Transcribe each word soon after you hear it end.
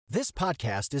This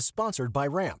podcast is sponsored by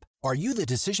Ramp. Are you the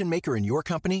decision maker in your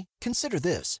company? Consider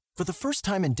this. For the first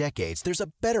time in decades, there's a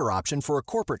better option for a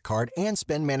corporate card and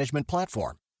spend management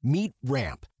platform. Meet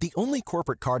Ramp, the only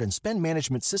corporate card and spend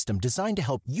management system designed to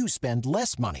help you spend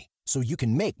less money so you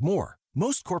can make more.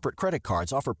 Most corporate credit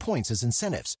cards offer points as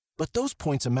incentives, but those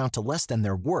points amount to less than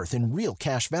their worth in real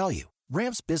cash value.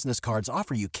 Ramp's business cards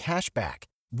offer you cash back,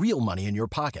 real money in your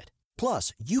pocket.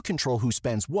 Plus, you control who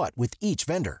spends what with each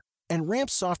vendor. And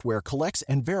Ramp's software collects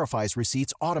and verifies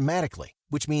receipts automatically,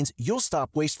 which means you'll stop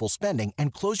wasteful spending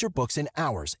and close your books in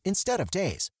hours instead of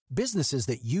days. Businesses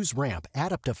that use Ramp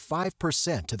add up to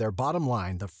 5% to their bottom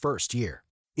line the first year.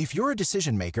 If you're a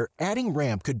decision maker, adding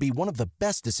Ramp could be one of the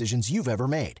best decisions you've ever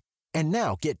made. And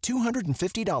now get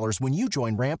 $250 when you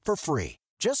join Ramp for free.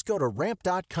 Just go to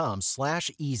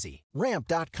ramp.com/easy.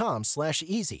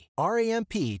 Ramp.com/easy.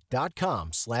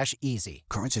 RAMP.com/easy.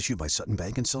 Cards issued by Sutton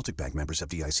Bank and Celtic Bank, members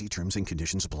FDIC. Terms and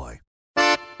conditions apply.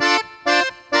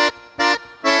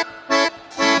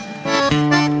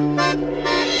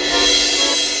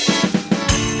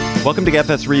 Welcome to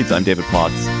Gabfest Reads. I'm David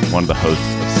Plotz, one of the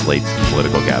hosts of Slate's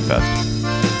Political Gabfest.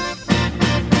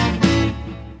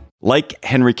 Like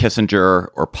Henry Kissinger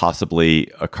or possibly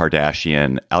a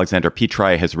Kardashian, Alexandra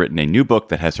Petri has written a new book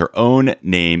that has her own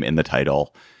name in the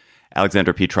title.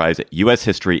 Alexandra Petri's U.S.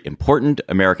 History, Important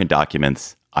American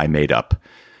Documents I Made Up.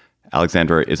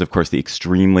 Alexandra is, of course, the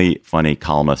extremely funny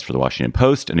columnist for the Washington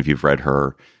Post. And if you've read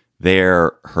her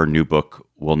there, her new book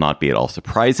will not be at all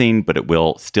surprising, but it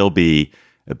will still be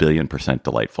 1,000,000,000%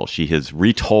 delightful. She has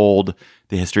retold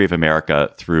the history of America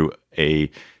through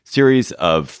a series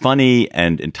of funny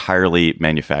and entirely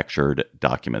manufactured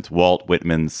documents. Walt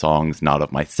Whitman's songs, Not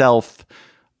of Myself,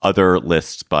 other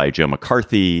lists by Joe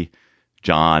McCarthy,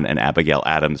 John and Abigail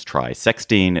Adams Try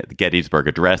Sexting, the Gettysburg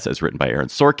Address as written by Aaron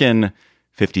Sorkin,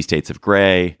 50 States of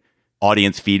Gray,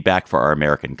 audience feedback for Our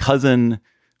American Cousin,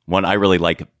 one I really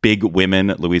like, Big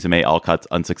Women, Louisa May Alcott's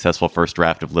unsuccessful first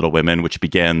draft of Little Women, which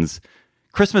begins,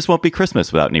 Christmas won't be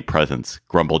Christmas without any presents,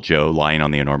 grumbled Joe lying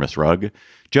on the enormous rug.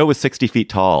 Joe was 60 feet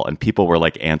tall and people were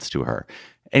like ants to her.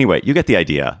 Anyway, you get the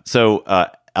idea. So,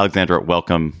 Alexandra,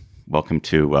 welcome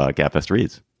to Gabfest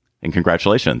Reads and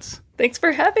congratulations. Thanks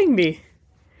for having me.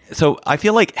 So I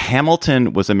feel like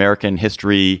Hamilton was American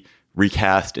history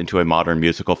recast into a modern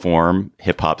musical form,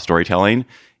 hip hop storytelling.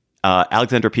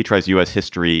 Alexandra Petri's U.S.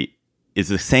 history is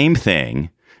the same thing,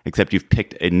 except you've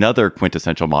picked another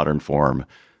quintessential modern form,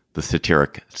 the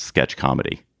satiric sketch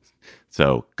comedy.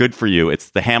 So good for you. It's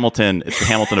the Hamilton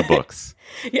of books.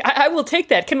 Yeah, I will take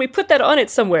that. Can we put that on it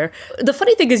somewhere? The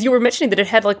funny thing is you were mentioning that it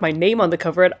had like my name on the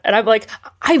cover, and I'm like,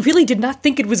 I really did not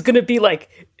think it was going to be like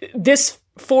this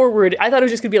forward. I thought it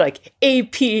was just going to be like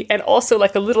AP and also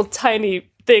like a little tiny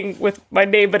thing with my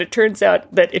name, but it turns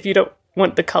out that if you don't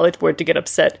want the College Board to get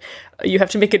upset, you have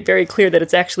to make it very clear that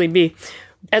it's actually me.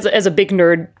 As a big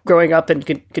nerd growing up and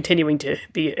continuing to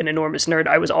be an enormous nerd,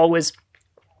 I was always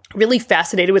really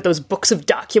fascinated with those books of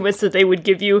documents that they would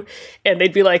give you. And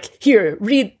they'd be like, here,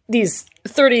 read these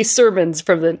 30 sermons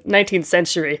from the 19th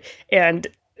century. And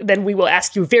then we will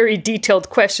ask you very detailed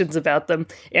questions about them.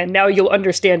 And now you'll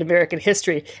understand American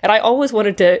history. And I always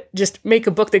wanted to just make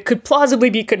a book that could plausibly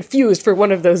be confused for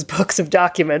one of those books of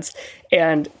documents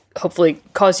and hopefully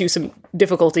cause you some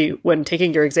difficulty when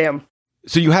taking your exam.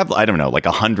 So you have, I don't know, like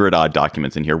 100 odd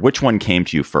documents in here. Which one came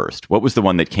to you first? What was the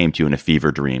one that came to you in a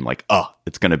fever dream? Like, oh,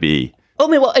 it's going to be... Oh,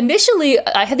 man, well, initially,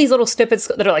 I had these little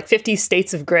snippets that are like 50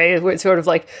 States of Gray, where it's sort of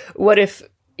like, what if,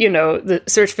 the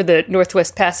search for the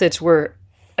Northwest Passage were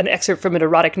an excerpt from an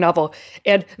erotic novel?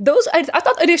 And those, I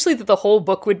thought initially that the whole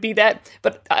book would be that,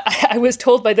 but I was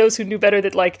told by those who knew better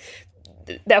that, like,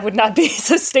 that would not be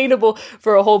sustainable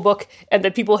for a whole book, and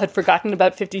that people had forgotten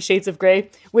about 50 Shades of Grey,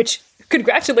 which...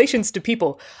 Congratulations to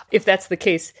people, if that's the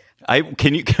case.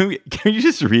 Can you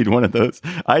just read one of those?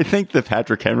 I think the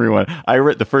Patrick Henry one, I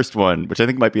read the first one, which I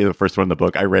think might be the first one in the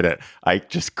book. I read it. I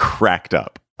just cracked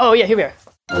up. Oh, yeah, here we are.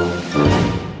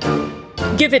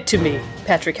 Give it to me,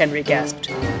 Patrick Henry gasped.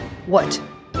 What?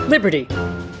 Liberty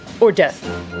or death?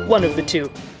 One of the two.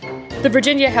 The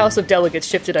Virginia House of Delegates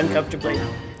shifted uncomfortably.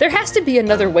 There has to be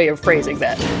another way of phrasing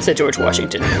that, said George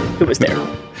Washington, who was there.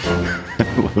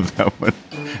 I love that one.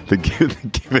 The give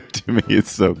it to me is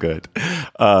so good.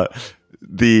 So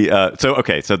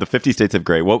the 50 States of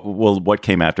Gray. What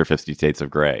came after 50 States of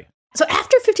Gray? So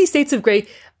after 50 States of Gray,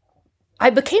 I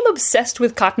became obsessed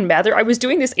with Cotton Mather. I was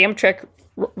doing this Amtrak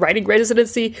writing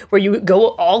residency where you go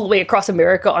all the way across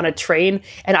America on a train,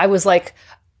 and I was like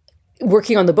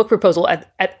working on the book proposal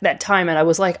at that time, and I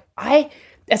was like,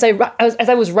 as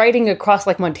I was riding across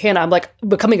like Montana, I'm like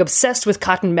becoming obsessed with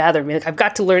Cotton Mather. I mean, like, I've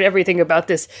got to learn everything about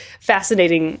this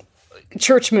fascinating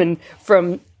churchman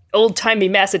from old-timey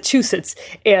Massachusetts.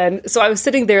 And so I was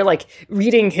sitting there like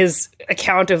reading his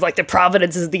account of like the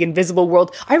providences of the invisible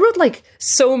world. I wrote like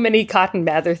so many Cotton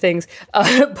Mather things,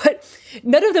 but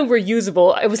none of them were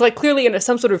usable. I was like clearly in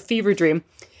some sort of fever dream.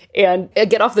 And I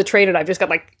get off the train and I've just got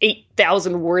like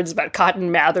 8,000 words about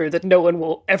Cotton Mather that no one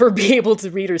will ever be able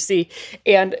to read or see.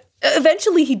 And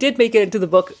eventually he did make it into the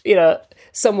book in a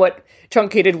somewhat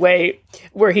truncated way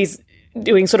where he's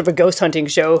doing sort of a ghost hunting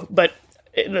show, but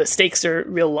the stakes are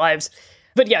real lives.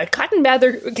 But yeah, Cotton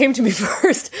Mather came to me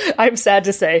first, I'm sad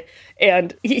to say,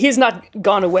 and he's not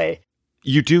gone away.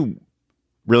 You do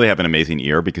really have an amazing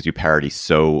ear because you parody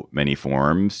so many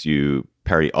forms. You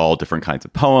parody all different kinds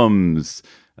of poems,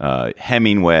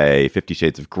 Hemingway, 50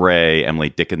 Shades of Grey, Emily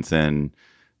Dickinson,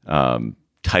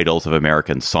 titles of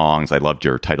American songs. I loved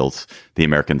your titles, the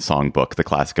American Songbook, the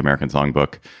classic American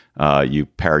Songbook. You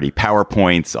parody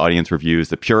PowerPoints, audience reviews,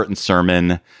 the Puritan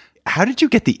Sermon. How did you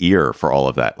get the ear for all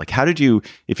of that? Like, how did you,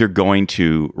 if you're going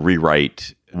to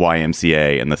rewrite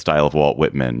YMCA in the style of Walt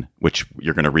Whitman, which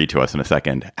you're going to read to us in a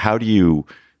second, how do you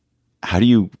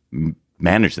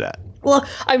manage that? Well,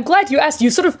 I'm glad you asked.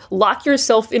 You sort of lock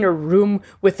yourself in a room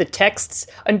with the texts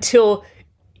until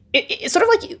it's sort of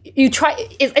like you try.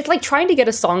 It's like trying to get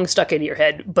a song stuck in your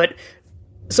head, but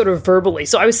sort of verbally.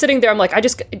 So I was sitting there. I'm like, I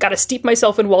just got to steep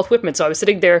myself in Walt Whitman. So I was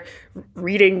sitting there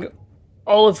reading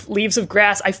all of Leaves of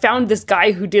Grass. I found this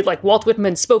guy who did like Walt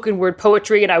Whitman spoken word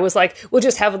poetry, and I was like, we'll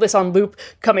just have this on loop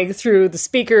coming through the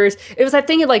speakers. It was that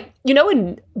thing of like, you know,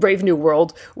 in Brave New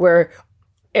World where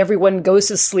everyone goes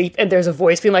to sleep and there's a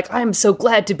voice being like, I'm so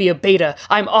glad to be a beta.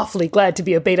 I'm awfully glad to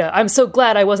be a beta. I'm so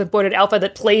glad I wasn't born an alpha,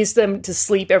 that plays them to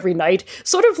sleep every night.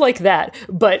 Sort of like that,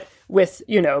 but with,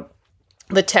 you know,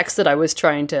 the text that I was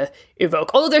trying to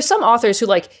evoke. Although there's some authors who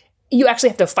like, you actually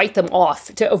have to fight them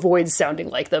off to avoid sounding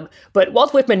like them. But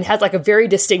Walt Whitman has like a very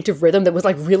distinctive rhythm that was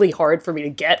like really hard for me to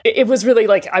get. It was really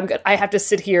like, I have to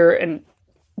sit here and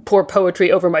pour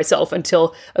poetry over myself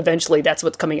until eventually that's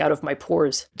what's coming out of my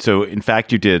pores. So, in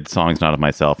fact, you did Songs Not of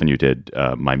Myself, and you did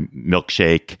My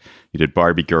Milkshake, you did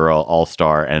Barbie Girl, All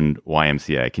Star, and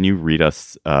YMCA. Can you read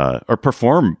us or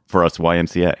perform for us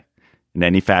YMCA in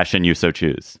any fashion you so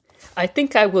choose? I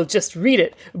think I will just read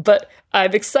it, but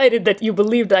I'm excited that you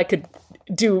believed I could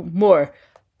do more.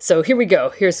 So here we go.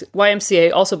 Here's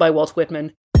YMCA, also by Walt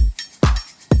Whitman.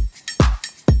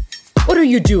 What are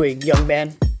you doing, young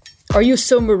man? Are you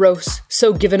so morose,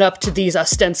 so given up to these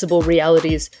ostensible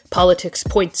realities, politics,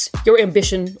 points, your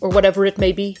ambition, or whatever it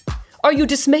may be? Are you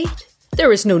dismayed?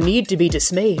 There is no need to be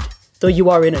dismayed, though you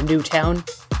are in a new town.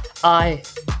 I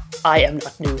am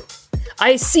not new.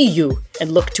 I see you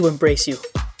and look to embrace you.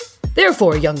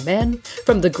 Therefore, young man,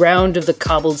 from the ground of the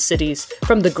cobbled cities,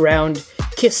 from the ground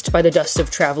kissed by the dust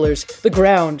of travelers, the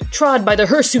ground trod by the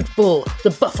hirsute bull,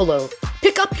 the buffalo,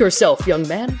 pick up yourself, young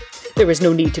man. There is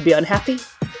no need to be unhappy.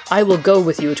 I will go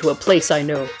with you to a place I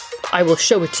know. I will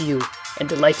show it to you and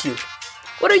delight you.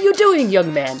 What are you doing,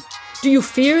 young man? Do you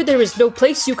fear there is no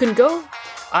place you can go?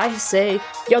 I say,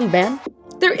 young man,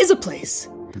 there is a place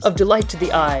of delight to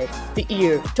the eye, the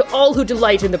ear, to all who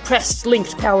delight in the pressed,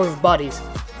 linked power of bodies.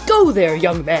 Go there,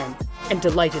 young man, and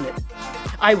delight in it.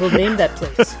 I will name that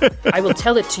place. I will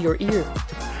tell it to your ear.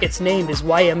 Its name is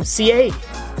YMCA.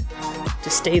 To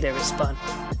stay there is fun.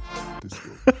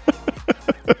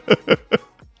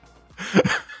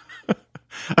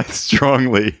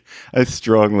 I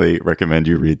strongly recommend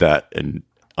you read that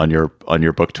on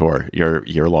your book tour, your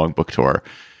year-long book tour.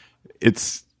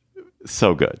 It's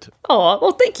so good. Oh,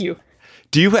 well, thank you.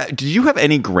 Do you have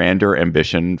any grander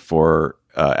ambition for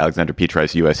Alexander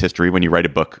Petrie's U.S. history when you write a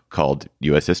book called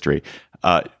U.S. History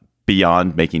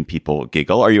beyond making people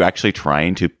giggle? Are you actually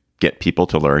trying to get people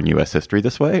to learn U.S. history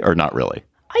this way, or not really?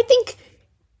 I think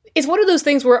it's one of those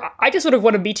things where I just sort of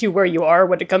want to meet you where you are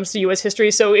when it comes to U.S.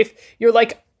 history. So if you're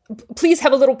like, please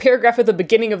have a little paragraph at the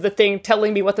beginning of the thing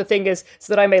telling me what the thing is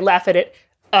so that I may laugh at it,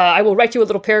 I will write you a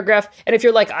little paragraph. And if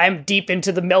you're like, I'm deep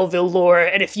into the Melville lore,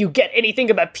 and if you get anything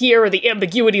about Pierre or the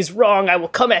ambiguities wrong, I will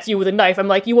come at you with a knife. I'm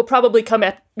like, you will probably come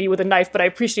at me with a knife, but I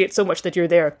appreciate so much that you're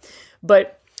there.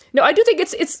 But no, I do think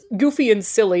it's goofy and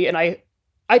silly, and I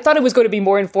thought it was going to be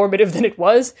more informative than it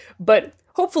was. But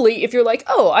hopefully, if you're like,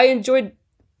 oh, I enjoyed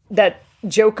that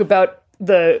joke about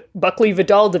the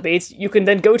Buckley-Vidal debates, you can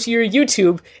then go to your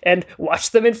YouTube and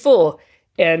watch them in full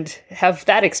and have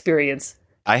that experience.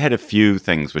 I had a few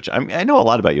things which I know a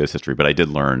lot about U.S. history, but I did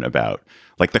learn about,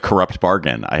 like the corrupt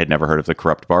bargain. I had never heard of the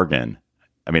corrupt bargain.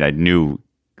 I mean, I knew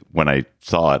when I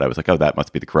saw it, I was like, oh, that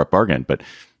must be the corrupt bargain. But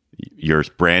your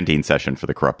branding session for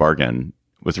the Corrupt Bargain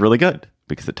was really good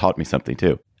because it taught me something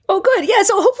too. Oh, good. Yeah.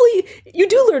 So hopefully you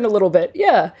do learn a little bit.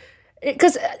 Yeah.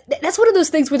 Because that's one of those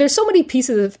things where there's so many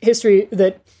pieces of history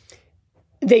that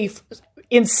they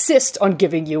insist on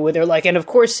giving you, where they're like, and of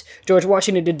course, George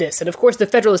Washington did this, and of course, the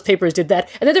Federalist Papers did that.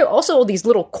 And then there are also all these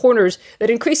little corners that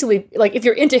increasingly, like, if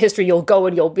you're into history, you'll go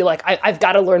and you'll be like, I've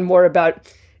got to learn more about,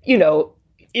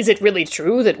 is it really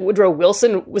true that Woodrow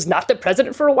Wilson was not the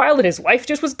president for a while and his wife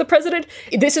just was the president?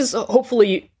 This is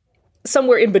hopefully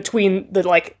somewhere in between the,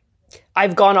 like,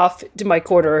 I've gone off to my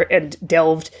corner and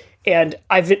delved, and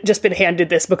I've just been handed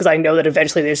this because I know that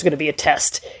eventually there's going to be a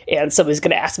test and somebody's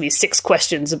going to ask me 6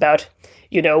 questions about,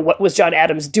 what was John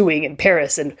Adams doing in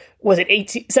Paris, and was it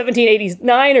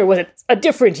 1789 or was it a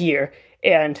different year?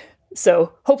 And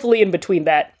so hopefully in between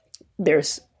that,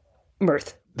 there's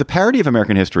mirth. The parody of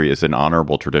American history is an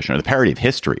honorable tradition. Or the parody of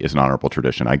history is an honorable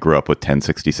tradition. I grew up with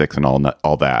 1066 and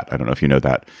all that. I don't know if you know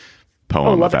that poem.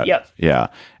 Oh, love it. Yep. Yeah.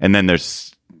 And then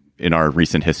there's, in our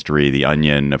recent history, The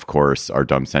Onion, of course, Our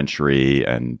Dumb Century,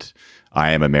 and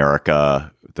I Am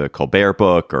America, the Colbert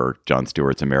book, or Jon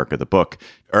Stewart's America, the book.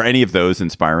 Are any of those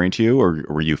inspiring to you, or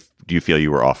do you feel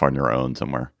you were off on your own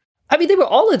somewhere? I mean, they were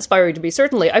all inspiring to me,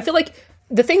 certainly. I feel like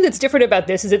the thing that's different about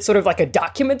this is it's sort of like a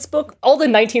documents book. All the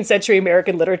 19th century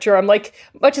American literature, I'm like,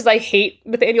 much as I hate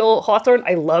Nathaniel Hawthorne,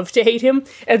 I love to hate him.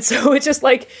 And so it's just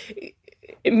like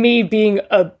me being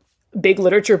a big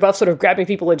literature buff, sort of grabbing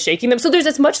people and shaking them. So there's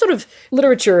as much sort of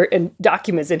literature and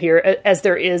documents in here as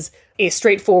there is a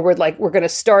straightforward, like, we're going to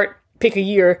start, pick a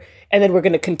year, and then we're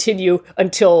going to continue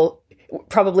until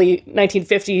probably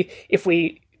 1950 if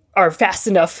we are fast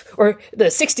enough, or the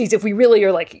 60s if we really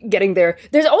are, like, getting there.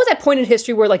 There's always that point in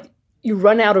history where, like, you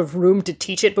run out of room to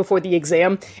teach it before the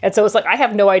exam. And so it's like, I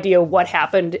have no idea what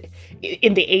happened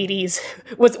in the 80s.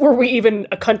 Were we even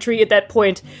a country at that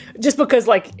point? Just because,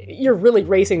 like, you're really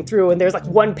racing through, and there's like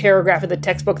one paragraph in the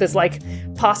textbook that's like,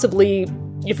 possibly,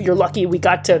 if you're lucky, we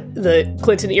got to the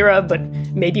Clinton era, but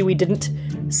maybe we didn't.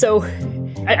 So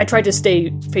I tried to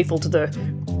stay faithful to the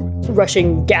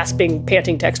rushing, gasping,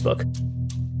 panting textbook.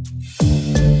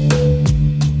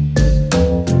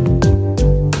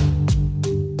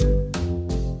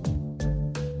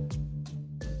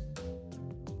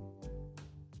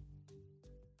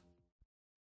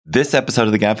 This episode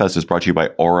of the Gabfest is brought to you by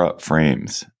Aura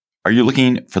Frames. Are you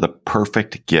looking for the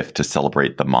perfect gift to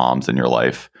celebrate the moms in your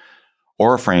life?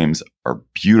 Aura Frames are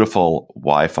beautiful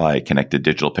Wi-Fi connected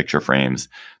digital picture frames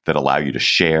that allow you to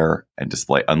share and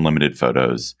display unlimited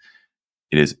photos.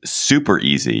 It is super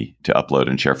easy to upload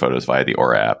and share photos via the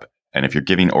Aura app. And if you're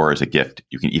giving Aura as a gift,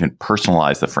 you can even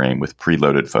personalize the frame with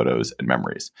preloaded photos and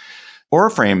memories. Aura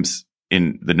Frames,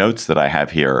 in the notes that I have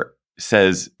here,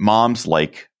 says moms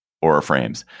like Aura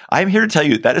Frames. I'm here to tell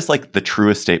you that is like the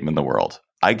truest statement in the world.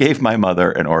 I gave my mother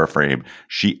an Aura frame.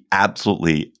 She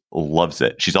absolutely loves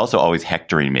it. She's also always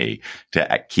hectoring me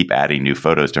to keep adding new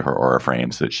photos to her Aura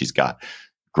frame so that she's got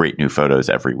great new photos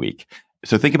every week.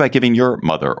 So think about giving your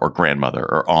mother or grandmother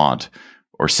or aunt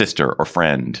or sister or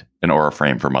friend an Aura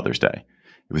frame for Mother's Day.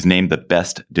 It was named the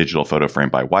best digital photo frame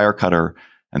by Wirecutter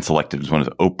and selected as one of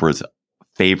Oprah's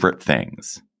favorite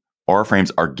things. Aura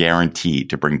frames are guaranteed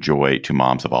to bring joy to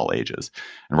moms of all ages.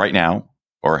 And right now,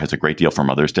 Aura has a great deal for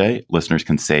Mother's Day. Listeners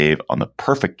can save on the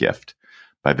perfect gift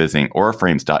by visiting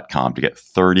auraframes.com to get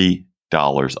 $30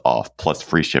 off plus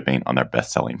free shipping on their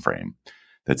best-selling frame.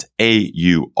 That's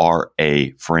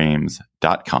AURA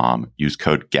frames.com. Use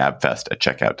code GABFEST at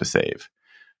checkout to save.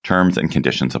 Terms and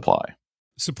conditions apply.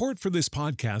 Support for this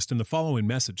podcast and the following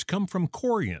message come from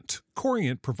Corient.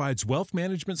 Corient provides wealth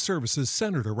management services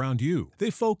centered around you. They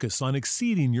focus on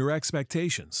exceeding your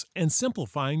expectations and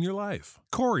simplifying your life.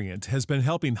 Corient has been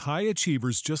helping high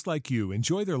achievers just like you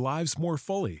enjoy their lives more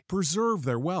fully, preserve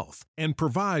their wealth, and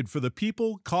provide for the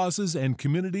people, causes, and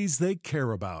communities they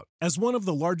care about. As one of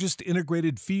the largest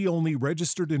integrated fee-only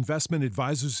registered investment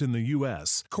advisors in the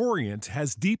U.S., Corient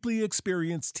has deeply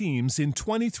experienced teams in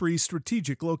 23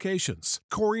 strategic locations.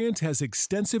 Corient has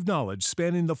extensive knowledge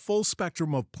spanning the full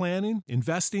spectrum of planning,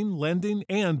 investing, lending,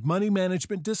 and money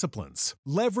management disciplines.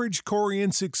 Leverage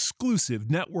Corient's exclusive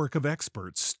network of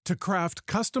experts to craft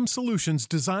custom solutions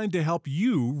designed to help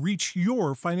you reach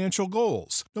your financial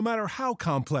goals, no matter how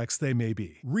complex they may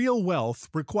be. Real wealth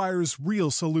requires real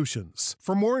solutions.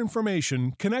 For more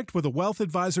information, connect with a wealth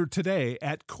advisor today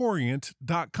at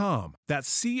Corient.com.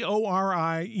 That's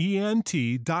Corient.com.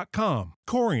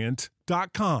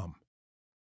 Corient.com.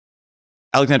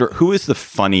 Alexander, who is the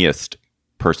funniest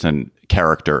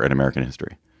character in American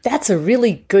history? That's a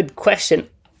really good question.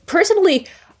 Personally,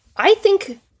 I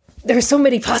think there are so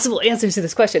many possible answers to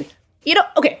this question.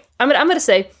 Okay, I'm gonna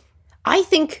say, I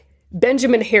think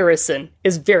Benjamin Harrison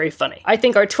is very funny. I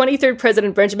think our 23rd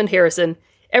president, Benjamin Harrison,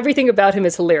 everything about him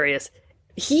is hilarious.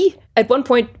 He, at one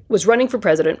point, was running for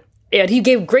president, and he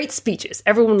gave great speeches.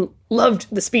 Everyone loved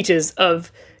the speeches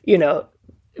of,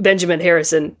 Benjamin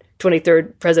Harrison,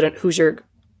 23rd president, Hoosier,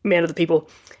 man of the people.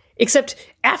 Except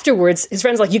afterwards, his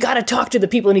friend's like, you gotta talk to the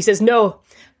people. And he says, no,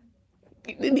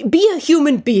 be a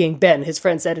human being, Ben, his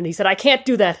friend said. And he said, I can't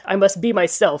do that. I must be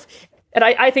myself. And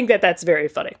I think that that's very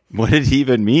funny. What did he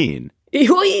even mean? He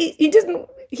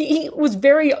was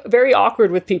very, very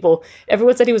awkward with people.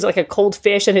 Everyone said he was like a cold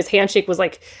fish, and his handshake was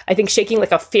like, I think, shaking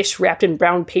like a fish wrapped in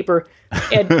brown paper.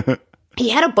 And he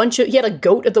had a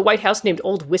goat at the White House named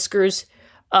Old Whiskers.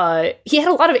 He had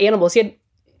a lot of animals.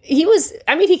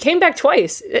 He came back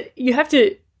twice. You have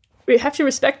to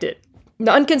respect it.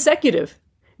 Non-consecutive.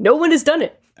 No one has done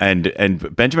it.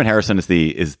 And Benjamin Harrison is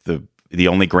the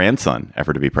only grandson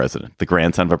ever to be president. The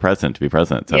grandson of a president to be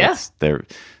president. So yeah.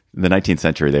 In the 19th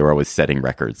century, they were always setting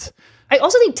records. I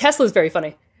also think Tesla's very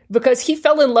funny because he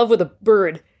fell in love with a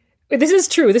bird. This is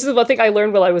true. This is one thing I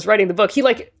learned while I was writing the book. He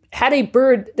had a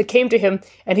bird that came to him,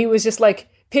 and he was just like,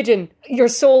 Pigeon, your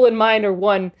soul and mine are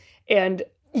one, and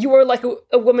you are like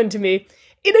a woman to me.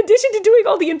 In addition to doing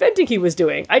all the inventing he was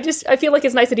doing, I feel like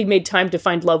it's nice that he made time to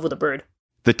find love with a bird.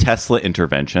 The Tesla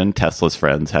intervention, Tesla's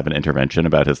friends have an intervention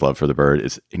about his love for the bird,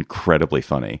 is incredibly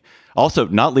funny. Also,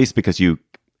 not least because you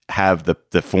have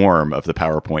the form of the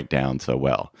PowerPoint down so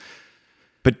well.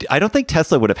 But I don't think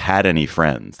Tesla would have had any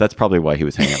friends. That's probably why he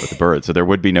was hanging out with the bird. So there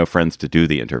would be no friends to do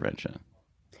the intervention.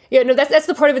 Yeah, no, that's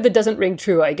the part of it that doesn't ring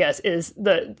true, I guess, is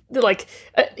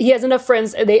he has enough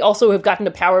friends, and they also have gotten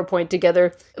a PowerPoint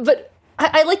together. But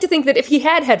I like to think that if he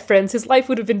had friends, his life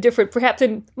would have been different, perhaps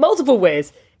in multiple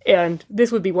ways. And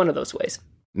this would be one of those ways.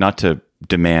 Not to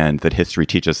demand that history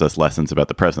teaches us lessons about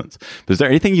the present, but is there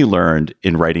anything you learned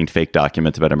in writing fake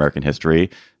documents about American history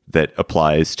that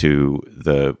applies to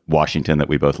the Washington that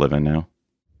we both live in now?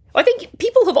 I think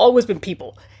people have always been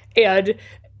people. And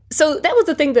so that was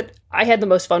the thing that I had the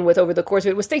most fun with over the course of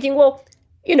it, was thinking, well,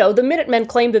 the Minutemen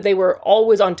claimed that they were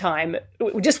always on time,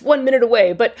 just 1 minute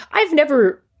away, but I've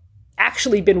never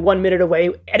actually been 1 minute away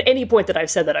at any point that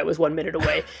I've said that I was 1 minute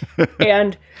away.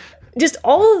 And just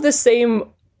all of the same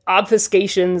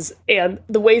obfuscations and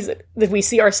the ways that we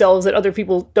see ourselves that other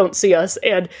people don't see us,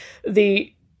 and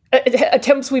the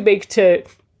attempts we make to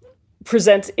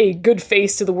present a good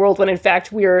face to the world when in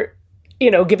fact we're,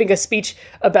 giving a speech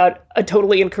about a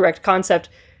totally incorrect concept.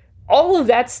 All of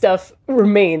that stuff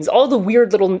remains. All the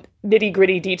weird little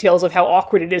nitty-gritty details of how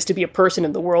awkward it is to be a person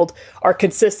in the world are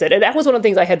consistent. And that was one of the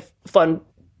things I had fun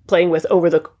playing with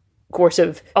over the course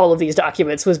of all of these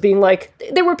documents, was being like,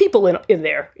 there were people in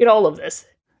there, in all of this.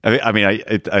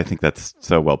 I think that's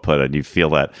so well put, and you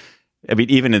feel that. I mean,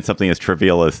 even in something as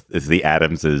trivial as the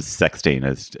Adamses sexting,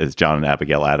 as John and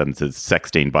Abigail Adams is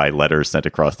sexting by letters sent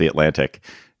across the Atlantic,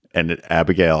 and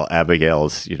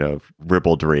Abigail's,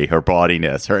 ribaldry, her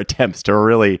bawdiness, her attempts to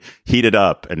really heat it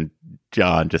up, and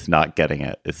John just not getting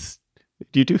it.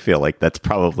 You do feel like that's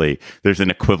probably, there's an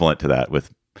equivalent to that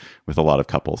with a lot of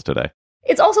couples today.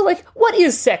 It's also like, what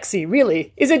is sexy,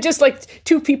 really? Is it just like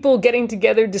two people getting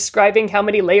together describing how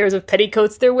many layers of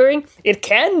petticoats they're wearing? It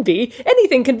can be.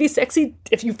 Anything can be sexy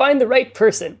if you find the right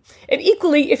person. And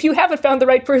equally, if you haven't found the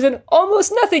right person,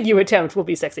 almost nothing you attempt will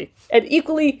be sexy. And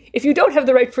equally, if you don't have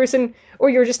the right person,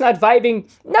 or you're just not vibing,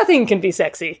 nothing can be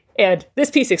sexy. And this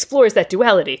piece explores that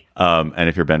duality. And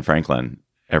if you're Ben Franklin,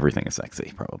 everything is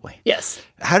sexy, probably. Yes.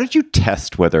 How did you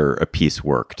test whether a piece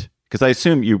worked? Because I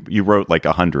assume you wrote like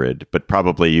 100, but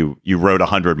probably you wrote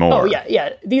 100 more. Oh, yeah.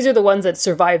 These are the ones that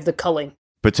survived the culling.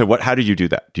 But so how did you do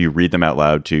that? Do you read them out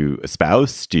loud to a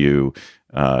spouse? Do you,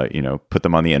 put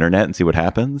them on the internet and see what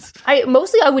happens? I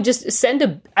would just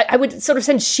I would sort of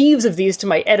send sheaves of these to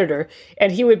my editor,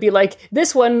 and he would be like,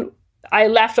 this one I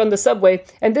laughed on the subway,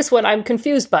 and this one I'm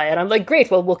confused by. And I'm like,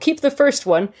 great, well, we'll keep the first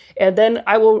one, and then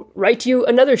I will write you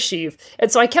another sheave.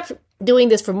 And so I kept doing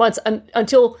this for months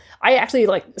until I actually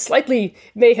slightly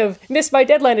may have missed my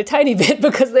deadline a tiny bit,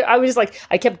 because I was just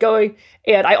I kept going.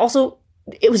 And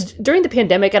it was during the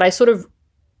pandemic, and I sort of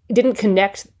didn't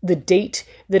connect the date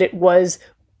that it was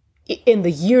in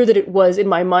the year that it was in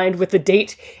my mind with the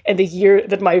date and the year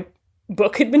that my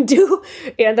book had been due.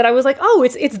 And then I was like, oh,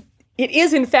 it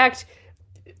is in fact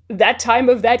that time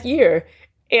of that year.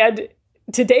 And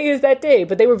today is that day.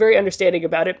 But they were very understanding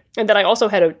about it. And then I also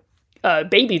had a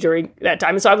baby during that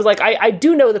time. And so I was like, I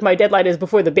do know that my deadline is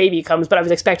before the baby comes, but I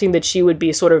was expecting that she would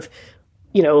be sort of,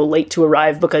 late to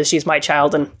arrive because she's my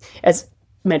child. And as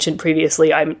mentioned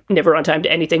previously, I'm never on time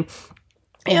to anything.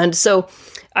 And so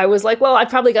I was like, well, I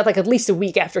probably got like at least a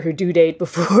week after her due date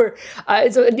before,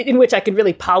 in which I could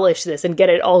really polish this and get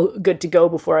it all good to go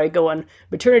before I go on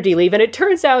maternity leave. And it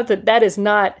turns out that that is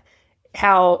not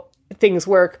how things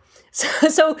work.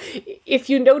 So if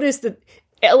you notice that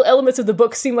elements of the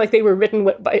book seem like they were written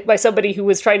by somebody who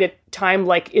was trying to time,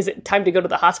 like, is it time to go to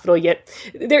the hospital yet?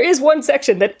 There is one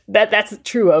section that's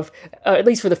true of, at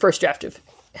least for the first draft of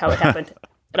how it happened.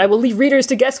 And I will leave readers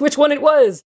to guess which one it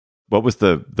was. What was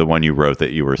the one you wrote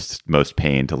that you were most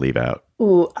pained to leave out?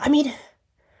 Ooh, I mean,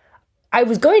 I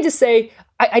was going to say,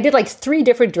 I did like 3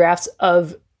 different drafts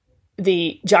of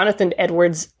the Jonathan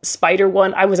Edwards spider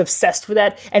one. I was obsessed with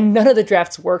that, and none of the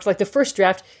drafts worked. Like the first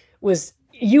draft was,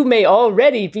 you may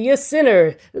already be a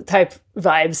sinner type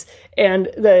vibes. And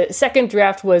the second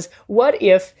draft was, what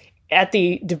if at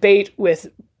the debate with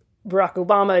Barack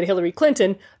Obama and Hillary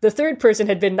Clinton, the third person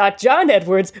had been not John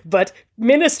Edwards, but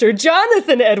Minister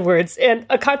Jonathan Edwards, and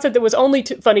a concept that was only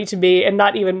funny to me and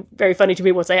not even very funny to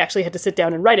me once I actually had to sit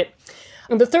down and write it.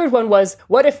 And the third one was,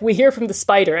 what if we hear from the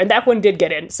spider? And that one did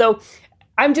get in. So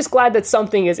I'm just glad that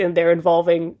something is in there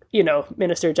involving,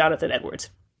 Minister Jonathan Edwards.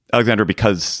 Alexandra,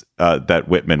 because that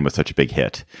Whitman was such a big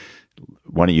hit,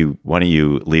 why don't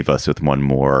you leave us with one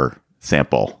more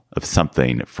sample of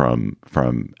something from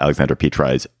Alexandra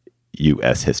Petrie's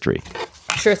U.S. history?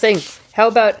 Sure thing. How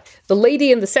about The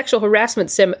Lady in the Sexual Harassment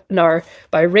Seminar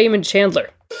by Raymond Chandler?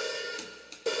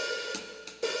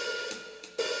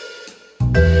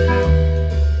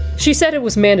 She said it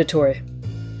was mandatory.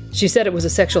 She said it was a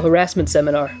sexual harassment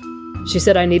seminar. She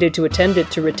said I needed to attend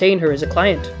it to retain her as a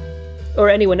client. Or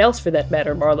anyone else for that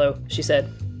matter, Marlowe, she said.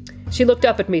 She looked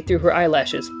up at me through her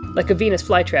eyelashes, like a Venus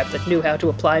flytrap that knew how to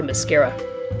apply mascara.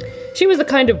 She was the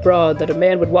kind of broad that a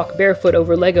man would walk barefoot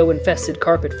over Lego-infested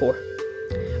carpet for.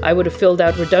 I would have filled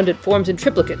out redundant forms in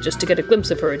triplicate just to get a glimpse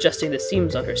of her adjusting the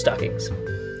seams on her stockings.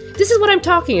 This is what I'm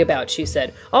talking about, she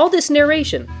said. All this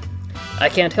narration. I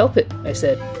can't help it, I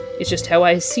said. It's just how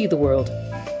I see the world.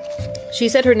 She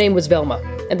said her name was Velma,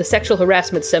 and the sexual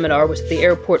harassment seminar was at the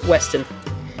Airport Weston.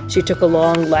 She took a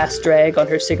long last drag on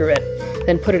her cigarette,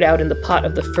 then put it out in the pot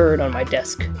of the fern on my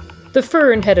desk. The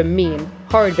fern had a mean,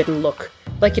 hard-bitten look,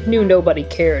 like it knew nobody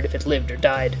cared if it lived or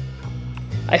died.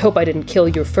 I hope I didn't kill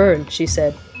your fern, she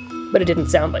said, but it didn't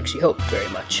sound like she hoped very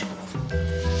much.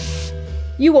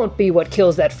 You won't be what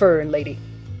kills that fern, lady,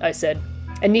 I said,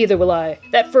 and neither will I.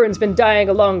 That fern's been dying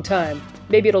a long time.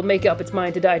 Maybe it'll make up its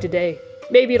mind to die today.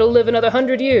 Maybe it'll live another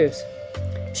 100 years.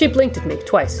 She blinked at me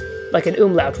twice, like an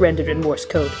umlaut rendered in Morse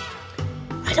code.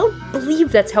 I don't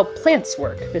believe that's how plants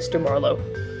work, Mr. Marlowe.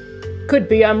 Could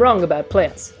be I'm wrong about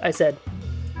plants, I said.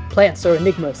 Plants are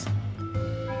enigmas.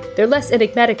 They're less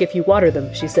enigmatic if you water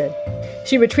them, she said.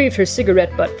 She retrieved her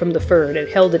cigarette butt from the fern and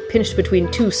held it pinched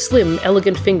between 2 slim,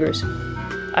 elegant fingers.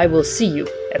 I will see you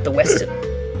at the Weston.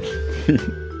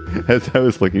 As I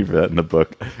was looking for that in the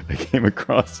book, I came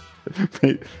across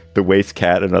The Waste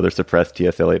Cat and Other Suppressed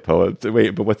T.S. Eliot Poems.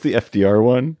 Wait, but what's the FDR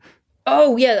one?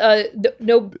 Oh, yeah.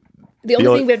 No, the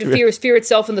only thing we have to fear is fear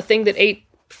itself and the thing that ate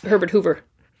Herbert Hoover.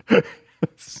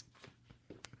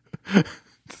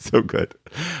 So good.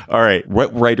 All right.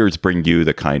 What writers bring you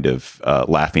the kind of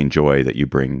laughing joy that you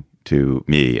bring to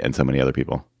me and so many other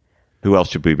people? Who else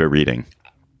should we be reading?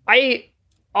 I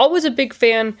always a big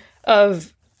fan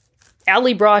of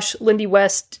Ali Brosh, Lindy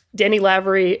West, Danny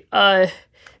Lavery, and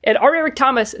R. Eric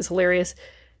Thomas is hilarious.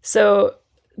 So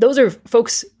those are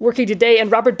folks working today,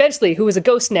 and Robert Benchley, who is a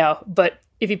ghost now, but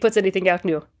if he puts anything out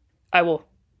new, I will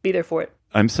be there for it.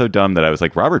 I'm so dumb that I was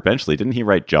like, Robert Benchley, didn't he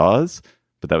write Jaws?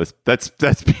 But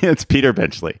that's Peter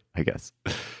Benchley, I guess.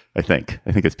 I think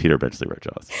it's Peter Benchley wrote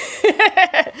Jaws.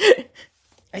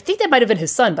 I think that might have been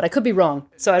his son, but I could be wrong.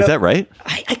 So Is that right?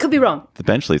 I could be wrong. The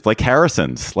Benchleys, like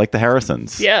the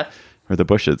Harrisons. Yeah. Or the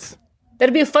Bushes.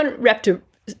 That'd be a fun rep to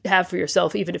have for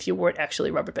yourself, even if you weren't actually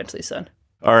Robert Benchley's son.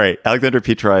 All right. Alexandra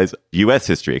Petrie's U.S.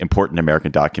 History, Important American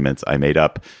Documents I Made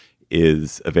Up,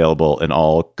 is available in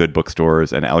all good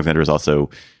bookstores. And Alexandra is also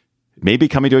maybe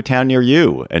coming to a town near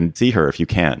you, and see her if you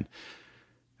can.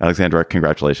 Alexandra,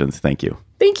 congratulations. Thank you.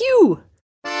 Thank you.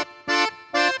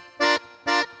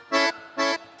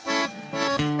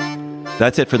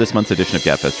 That's it for this month's edition of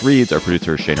Gabfest Reads. Our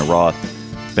producer is Shana Roth.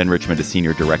 Ben Richmond is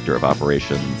Senior Director of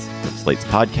Operations of Slate's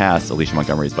podcast. Alicia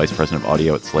Montgomery is Vice President of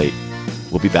Audio at Slate.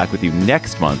 We'll be back with you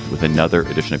next month with another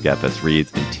edition of Gabfest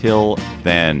Reads. Until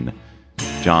then,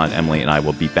 John, Emily, and I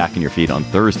will be back in your feed on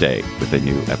Thursday with a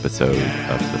new episode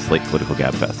of the Slate Political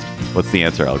Gabfest. What's the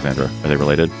answer, Alexandra? Are they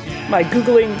related? My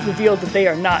Googling revealed that they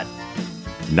are not.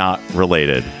 Not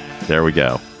related. There we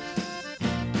go.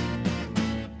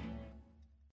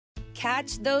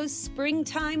 catch those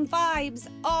springtime vibes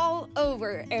all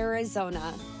over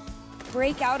Arizona.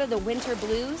 Break out of the winter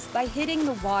blues by hitting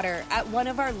the water at one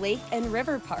of our lake and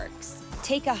river parks.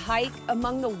 Take a hike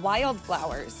among the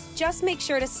wildflowers. Just make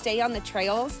sure to stay on the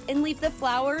trails and leave the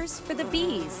flowers for the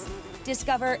bees.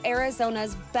 Discover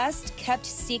Arizona's best kept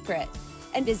secret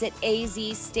and visit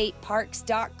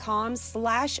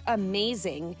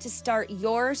azstateparks.com/amazing to start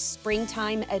your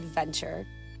springtime adventure.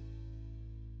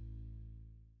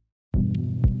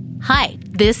 Hi,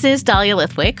 this is Dahlia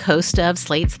Lithwick, host of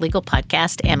Slate's legal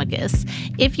podcast, Amicus.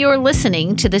 If you're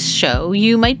listening to this show,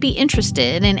 you might be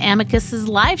interested in Amicus's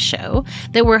live show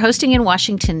that we're hosting in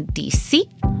Washington, D.C.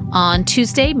 on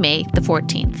Tuesday, May the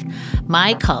 14th.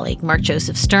 My colleague, Mark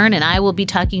Joseph Stern, and I will be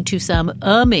talking to some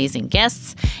amazing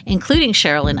guests, including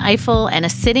Sherilyn Ifill and a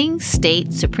sitting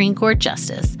state Supreme Court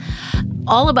justice,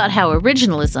 all about how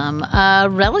originalism, a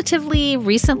relatively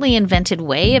recently invented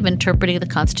way of interpreting the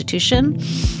Constitution,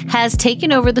 has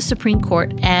taken over the Supreme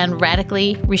Court and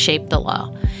radically reshaped the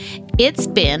law. It's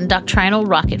been doctrinal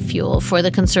rocket fuel for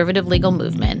the conservative legal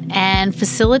movement and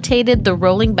facilitated the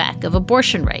rolling back of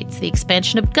abortion rights, the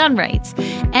expansion of gun rights,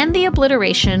 and the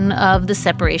obliteration of the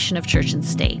separation of church and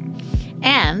state.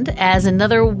 And as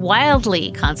another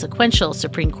wildly consequential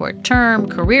Supreme Court term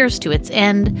careers to its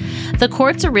end, the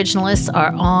court's originalists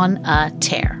are on a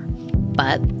tear.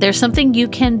 But there's something you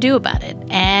can do about it,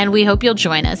 and we hope you'll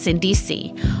join us in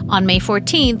D.C. on May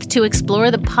 14th to explore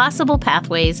the possible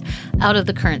pathways out of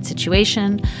the current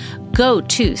situation. Go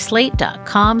to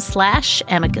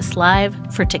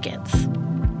slate.com/amicuslive for tickets.